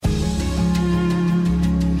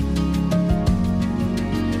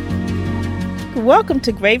Welcome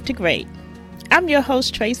to Grave to Great. I'm your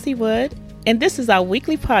host, Tracy Wood, and this is our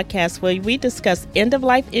weekly podcast where we discuss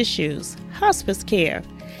end-of-life issues, hospice care,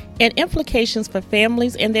 and implications for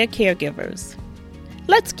families and their caregivers.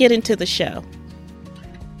 Let's get into the show.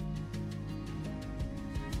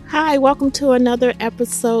 Hi, welcome to another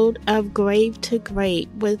episode of Grave to Great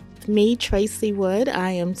with me, Tracy Wood. I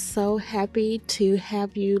am so happy to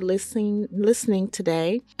have you listening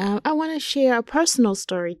today. I want to share a personal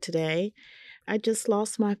story today. I just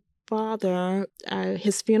lost my father.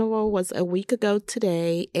 His funeral was a week ago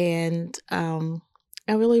today, and I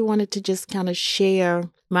really wanted to just kind of share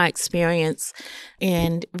my experience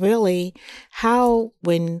and really how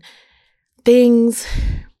when things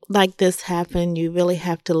like this happen, you really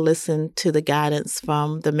have to listen to the guidance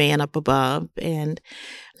from the man up above, and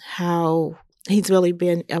how he's really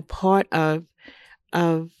been a part of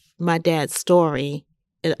my dad's story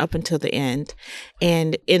up until the end.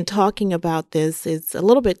 And in talking about this, it's a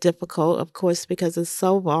little bit difficult, of course, because it's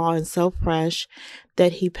so raw and so fresh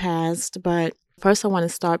that he passed. But first, I want to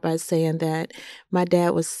start by saying that my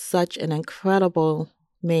dad was such an incredible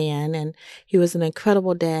man, and he was an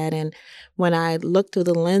incredible dad. And when I looked through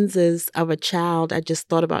the lenses of a child, I just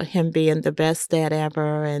thought about him being the best dad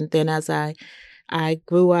ever. And then as I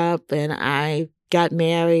grew up and I got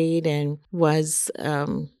married and was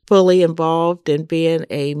fully involved in being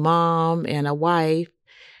a mom and a wife,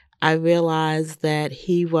 I realized that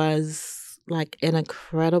he was like an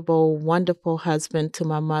incredible, wonderful husband to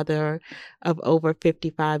my mother of over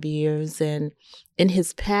 55 years. And in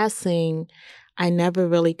his passing, I never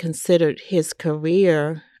really considered his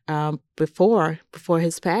career before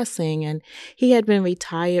his passing. And he had been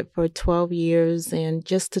retired for 12 years. And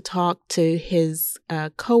just to talk to his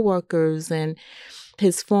coworkers and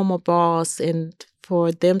his former boss, and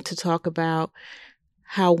for them to talk about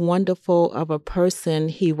how wonderful of a person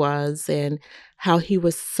he was and how he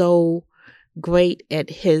was so great at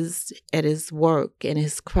his work and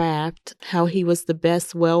his craft, how he was the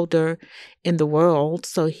best welder in the world.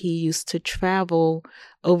 So he used to travel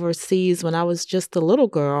overseas when I was just a little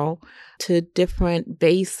girl to different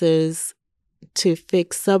bases to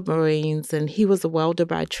fix submarines, and he was a welder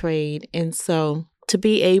by trade. And so to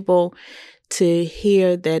be able to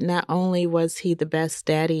hear that not only was he the best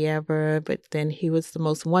daddy ever, but then he was the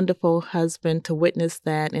most wonderful husband, to witness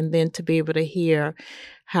that, and then to be able to hear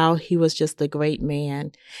how he was just a great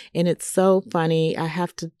man. And it's so funny. I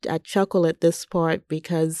chuckle at this part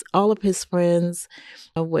because all of his friends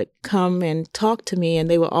would come and talk to me, and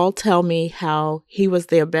they would all tell me how he was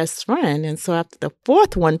their best friend. And so after the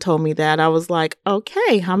fourth one told me that, I was like,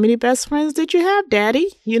 okay, how many best friends did you have, Daddy?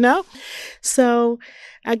 So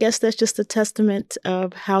I guess that's just a testament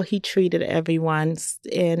of how he treated everyone,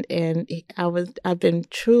 and I've been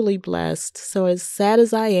truly blessed. So as sad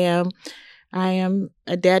as I am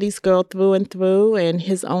a daddy's girl through and through, and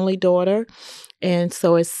his only daughter. And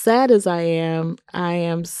so as sad as I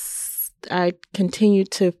continue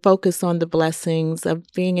to focus on the blessings of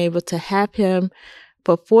being able to have him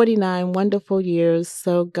for 49 wonderful years.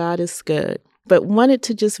 So God is good. But wanted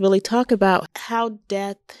to just really talk about how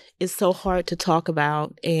death is so hard to talk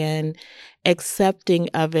about, and accepting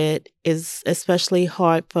of it is especially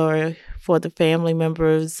hard for the family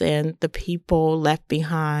members and the people left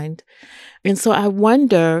behind. And so I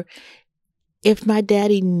wonder if my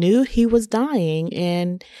daddy knew he was dying,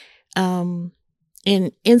 and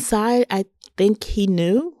inside I think he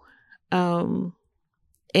knew, and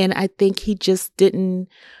I think he just didn't.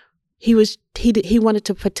 He wanted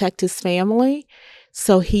to protect his family,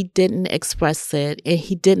 so he didn't express it and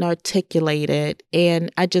he didn't articulate it.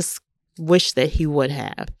 And I just wish that he would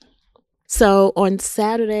have. So on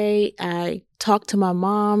Saturday, I talked to my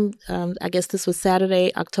mom. I guess this was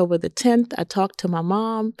Saturday, October the 10th. I talked to my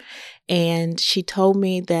mom, and she told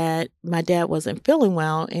me that my dad wasn't feeling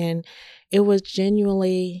well. And it was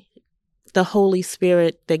genuinely the Holy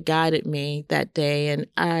Spirit that guided me that day. And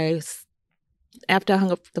after I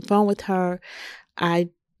hung up the phone with her, I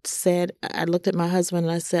looked at my husband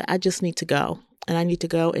and I said, I just need to go. And I need to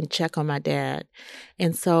go and check on my dad.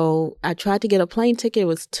 And so I tried to get a plane ticket. It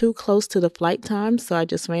was too close to the flight time. So I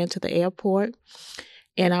just ran to the airport,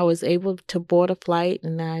 and I was able to board a flight.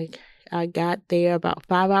 And I got there about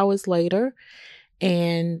 5 hours later.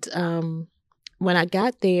 And when I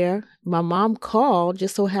got there, my mom called,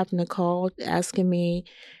 just so happened to call, asking me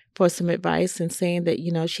for some advice and saying that,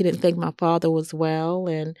 she didn't think my father was well.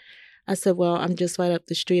 And I said, well, I'm just right up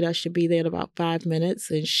the street. I should be there in about 5 minutes.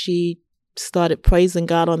 And she started praising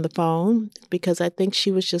God on the phone, because I think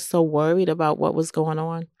she was just so worried about what was going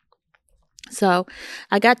on. So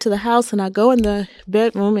I got to the house, and I go in the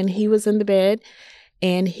bedroom, and he was in the bed,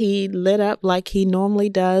 And he lit up like he normally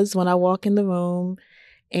does when I walk in the room.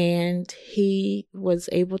 And he was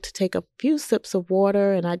able to take a few sips of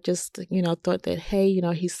water. And I just, thought that, hey,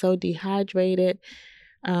 he's so dehydrated.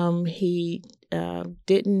 He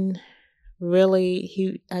didn't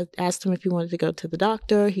really, I asked him if he wanted to go to the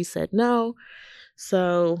doctor. He said no.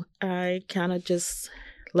 So I kind of just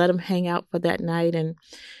let him hang out for that night. And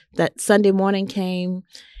that Sunday morning came,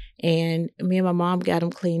 and me and my mom got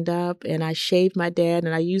him cleaned up, and I shaved my dad,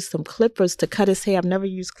 and I used some clippers to cut his hair. I've never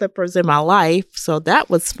used clippers in my life, so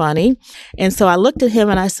that was funny. And so I looked at him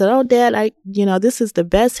and I said, "Oh, Dad, this is the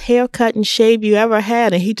best haircut and shave you ever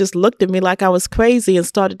had." And he just looked at me like I was crazy and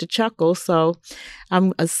started to chuckle. So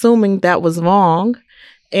I'm assuming that was wrong.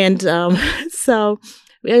 And so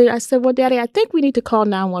I said, "Well, Daddy, I think we need to call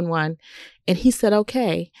 911." And he said,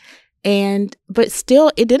 "Okay." But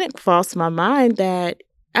still, it didn't cross my mind that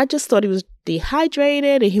I just thought he was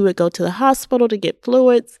dehydrated and he would go to the hospital to get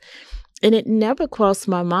fluids. And it never crossed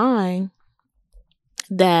my mind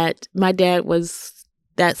that my dad was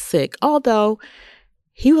that sick, although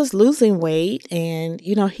he was losing weight and,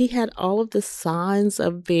 he had all of the signs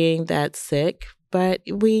of being that sick, but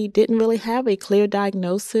we didn't really have a clear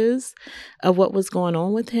diagnosis of what was going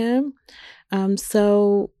on with him.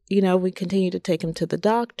 So we continued to take him to the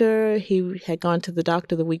doctor. He had gone to the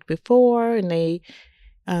doctor the week before, and they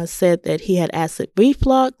said that he had acid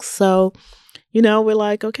reflux. So, we're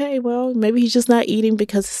like, okay, well, maybe he's just not eating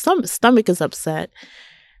because his stomach is upset.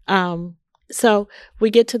 So we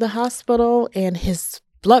get to the hospital, and his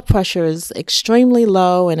blood pressure is extremely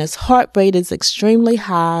low and his heart rate is extremely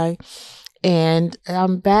high. And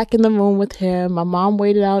I'm back in the room with him. My mom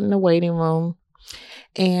waited out in the waiting room.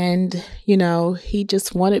 And, he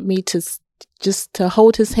just wanted me to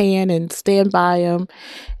hold his hand and stand by him.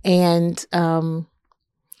 And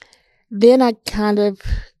then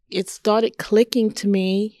it started clicking to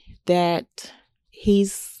me that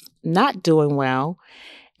he's not doing well.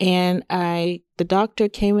 And the doctor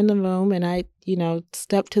came in the room, and I,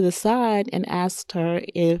 stepped to the side and asked her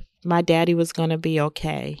if my daddy was going to be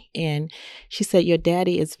okay. And she said, "Your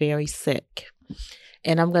daddy is very sick,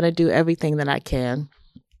 and I'm going to do everything that I can."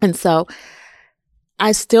 And so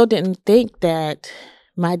I still didn't think that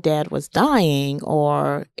my dad was dying,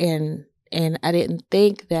 and I didn't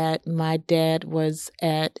think that my dad was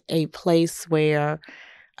at a place where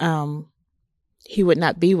he would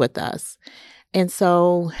not be with us. And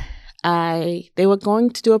so they were going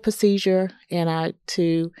to do a procedure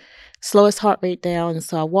to slow his heart rate down. And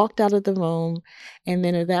so I walked out of the room, and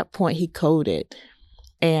then at that point he coded.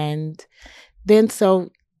 And then so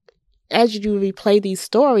as you replay these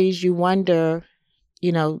stories, you wonder,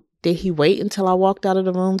 did he wait until I walked out of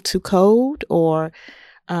the room to code, or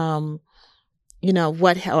or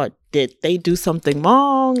did they do something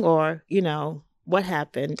wrong, or, what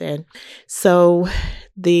happened? And so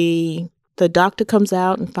the doctor comes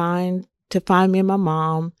out and to find me and my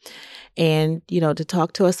mom, and, to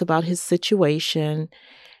talk to us about his situation,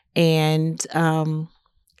 and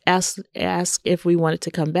ask if we wanted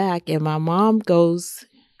to come back. And my mom goes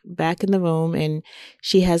back in the room, and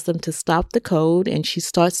she has them to stop the code, and she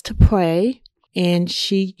starts to pray. And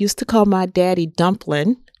she used to call my daddy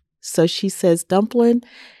Dumpling. So she says, "Dumpling,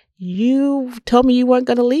 you told me you weren't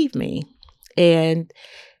going to leave me." And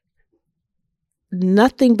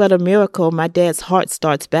nothing but a miracle, my dad's heart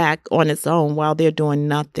starts back on its own while they're doing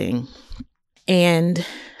nothing. And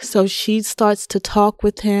so she starts to talk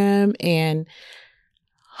with him and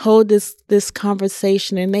hold this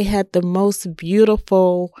conversation. And they had the most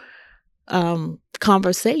beautiful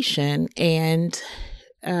conversation. And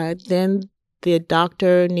then the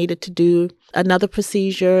doctor needed to do another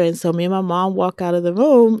procedure. And so me and my mom walk out of the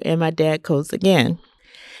room, and my dad goes again.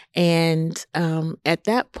 And at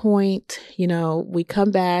that point, we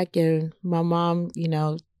come back, and my mom,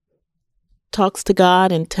 talks to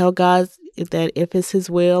God and tell God that if it's his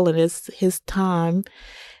will and it's his time,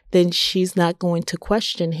 then she's not going to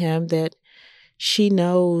question him, that she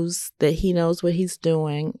knows that he knows what he's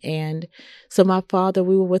doing. And so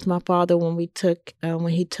we were with my father when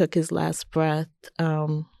he took his last breath.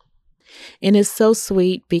 And it's so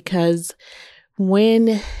sweet because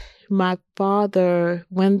when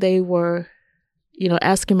they were,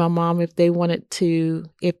 asking my mom if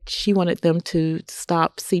she wanted them to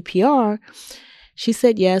stop CPR, she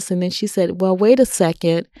said yes. And then she said, "Well, wait a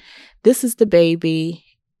second, this is the baby."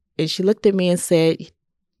 And she looked at me and said,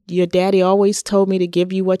 "Your daddy always told me to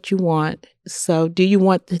give you what you want. So do you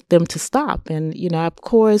want them to stop?" And, of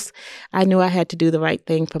course, I knew I had to do the right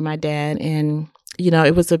thing for my dad. And,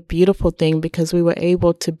 it was a beautiful thing because we were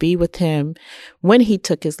able to be with him when he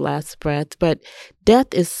took his last breath. But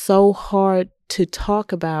death is so hard to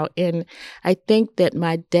talk about. And I think that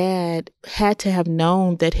my dad had to have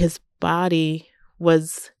known that his body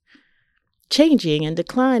was changing and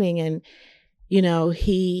declining. And,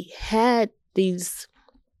 he had these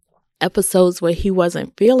episodes where he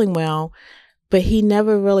wasn't feeling well, but he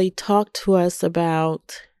never really talked to us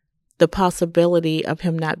about the possibility of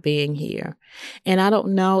him not being here. And I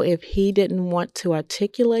don't know if he didn't want to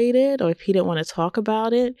articulate it or if he didn't want to talk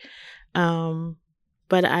about it.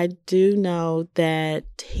 But I do know that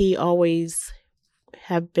he always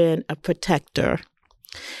have been a protector.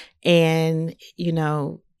 And,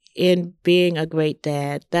 in being a great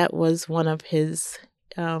dad, that was one of his,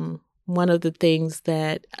 one of the things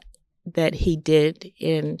that he did.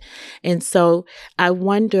 And so I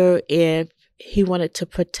wonder if he wanted to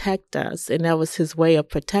protect us, and that was his way of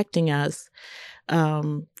protecting us,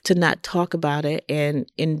 to not talk about it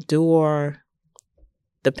and endure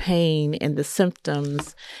the pain and the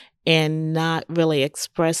symptoms and not really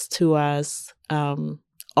express to us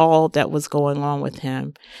all that was going on with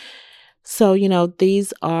him. So,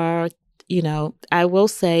 these are, I will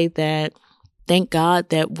say that thank God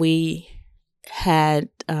that we had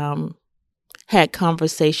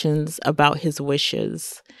conversations about his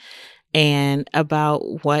wishes and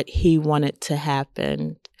about what he wanted to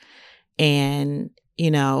happen. And,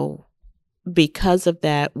 because of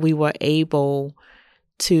that, we were able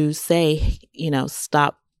to say,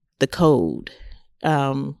 stop the code.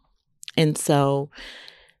 And so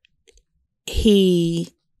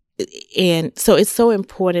it's so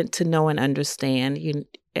important to know and understand.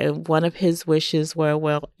 One of his wishes were,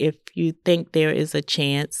 well, if you think there is a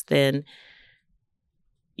chance, then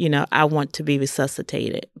I want to be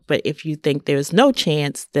resuscitated. But if you think there's no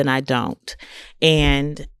chance, then I don't.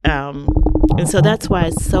 And so that's why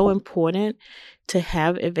it's so important to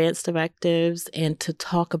have advance directives and to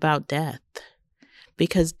talk about death,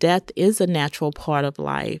 because death is a natural part of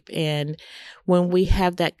life. And when we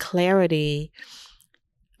have that clarity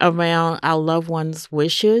around our loved one's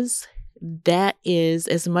wishes, that is,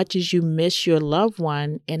 as much as you miss your loved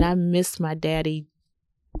one, and I miss my daddy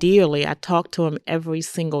dearly. I talk to him every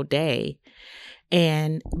single day.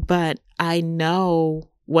 But I know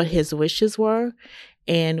what his wishes were,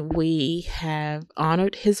 and we have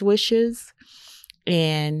honored his wishes.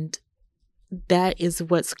 And that is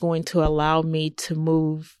what's going to allow me to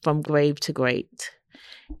move from grave to great,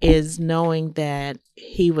 is knowing that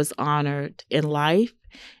he was honored in life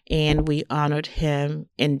and we honored him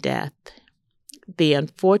in death. The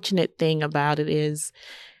unfortunate thing about it is,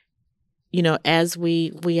 as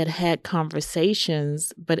we had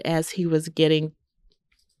conversations, but as he was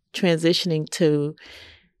transitioning to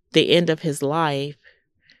the end of his life,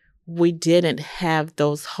 we didn't have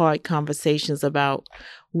those hard conversations about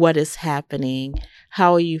what is happening,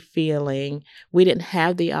 how are you feeling. We didn't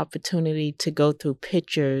have the opportunity to go through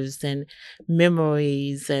pictures and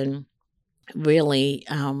memories and really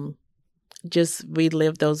just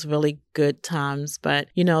relive those really good times. But,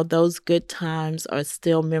 those good times are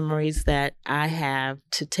still memories that I have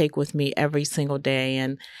to take with me every single day.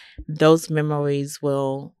 And those memories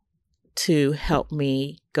will to help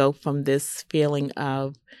me go from this feeling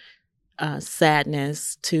of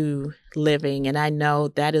sadness to living. And I know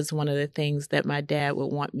that is one of the things that my dad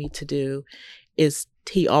would want me to do, is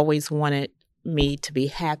he always wanted me to be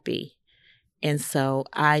happy. And so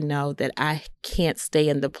I know that I can't stay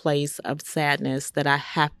in the place of sadness, that I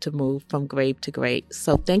have to move from grave to great.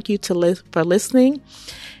 So thank you for listening,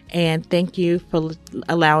 and thank you for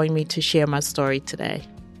allowing me to share my story today.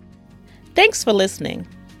 Thanks for listening.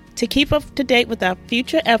 To keep up to date with our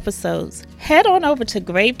future episodes, head on over to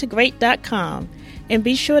gravetogreat.com and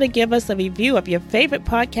be sure to give us a review of your favorite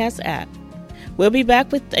podcast app. We'll be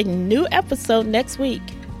back with a new episode next week.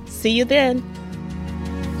 See you then.